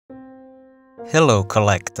Hello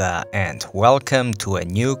collector and welcome to a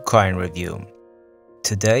new coin review.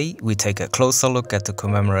 Today we take a closer look at the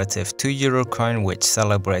commemorative €2 coin which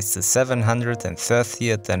celebrates the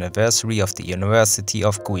 730th anniversary of the University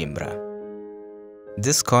of Coimbra.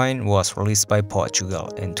 This coin was released by Portugal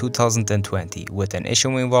in 2020 with an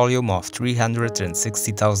issuing volume of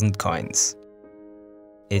 360,000 coins.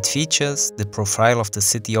 It features the profile of the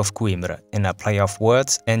city of Coimbra in a play of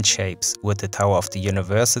words and shapes with the tower of the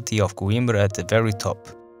University of Coimbra at the very top,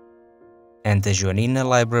 and the Joanina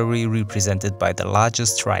library represented by the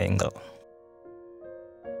largest triangle.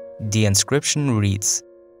 The inscription reads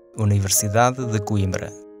Universidade de Coimbra,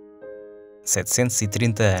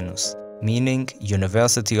 730 anos, meaning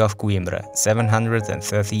University of Coimbra,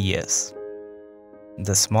 730 years.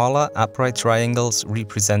 The smaller, upright triangles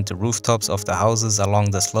represent the rooftops of the houses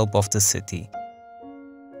along the slope of the city,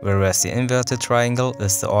 whereas the inverted triangle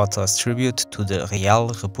is the author's tribute to the Real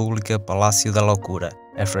República Palácio da Loucura,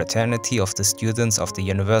 a fraternity of the students of the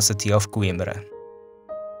University of Coimbra.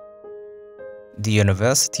 The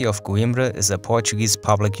University of Coimbra is a Portuguese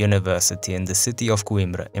public university in the city of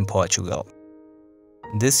Coimbra in Portugal.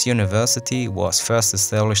 This university was first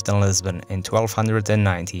established in Lisbon in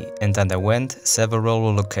 1290 and underwent several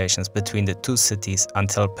relocations between the two cities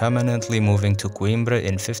until permanently moving to Coimbra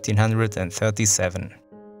in 1537.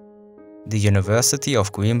 The University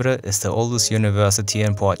of Coimbra is the oldest university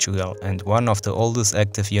in Portugal and one of the oldest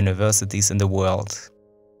active universities in the world.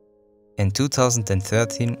 In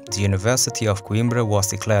 2013, the University of Coimbra was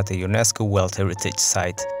declared a UNESCO World Heritage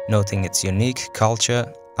Site, noting its unique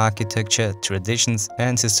culture, architecture, traditions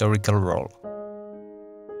and historical role.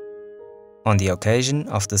 On the occasion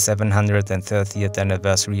of the 730th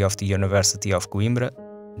anniversary of the University of Coimbra,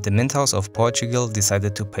 the Mint House of Portugal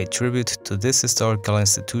decided to pay tribute to this historical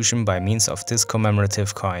institution by means of this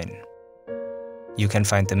commemorative coin. You can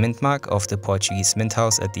find the mint mark of the Portuguese Mint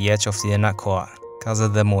House at the edge of the inner core, Casa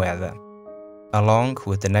da Moeda, along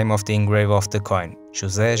with the name of the engraver of the coin,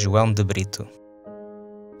 José João de Brito.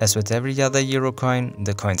 As with every other euro coin,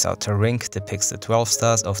 the coin's outer ring depicts the 12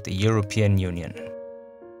 stars of the European Union.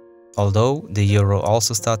 Although the euro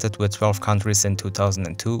also started with 12 countries in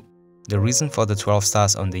 2002, the reason for the 12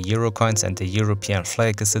 stars on the euro coins and the European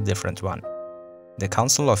flag is a different one. The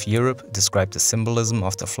Council of Europe described the symbolism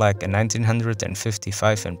of the flag in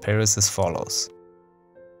 1955 in Paris as follows.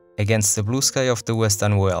 Against the blue sky of the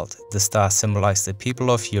Western world, the stars symbolize the people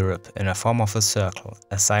of Europe in a form of a circle,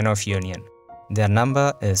 a sign of union. Their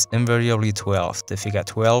number is invariably 12, the figure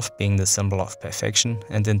 12 being the symbol of perfection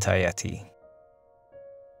and entirety.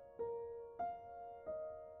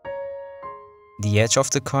 The edge of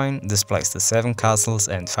the coin displays the 7 castles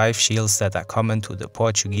and 5 shields that are common to the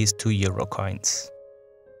Portuguese €2 coins.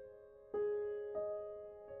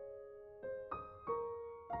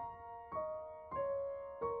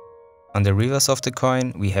 On the reverse of the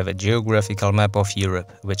coin, we have a geographical map of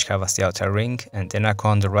Europe, which covers the outer ring and inner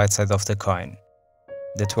core on the right side of the coin.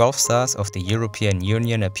 The 12 stars of the European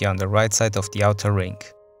Union appear on the right side of the outer ring,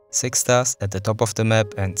 6 stars at the top of the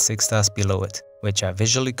map and 6 stars below it, which are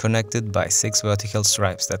visually connected by 6 vertical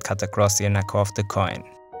stripes that cut across the inner core of the coin.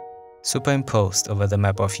 Superimposed over the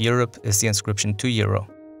map of Europe is the inscription €2,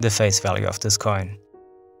 the face value of this coin.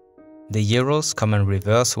 The euro's common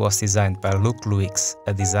reverse was designed by Luc Louix,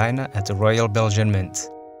 a designer at the Royal Belgian Mint.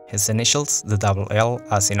 His initials, the double L,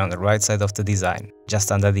 are seen on the right side of the design,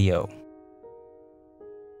 just under the O.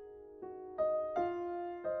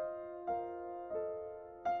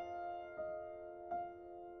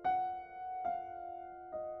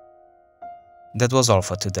 That was all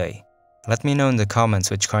for today. Let me know in the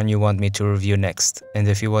comments which coin you want me to review next, and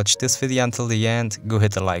if you watched this video until the end, go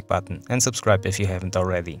hit the like button and subscribe if you haven't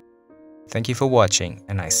already. Thank you for watching,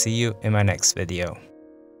 and I see you in my next video.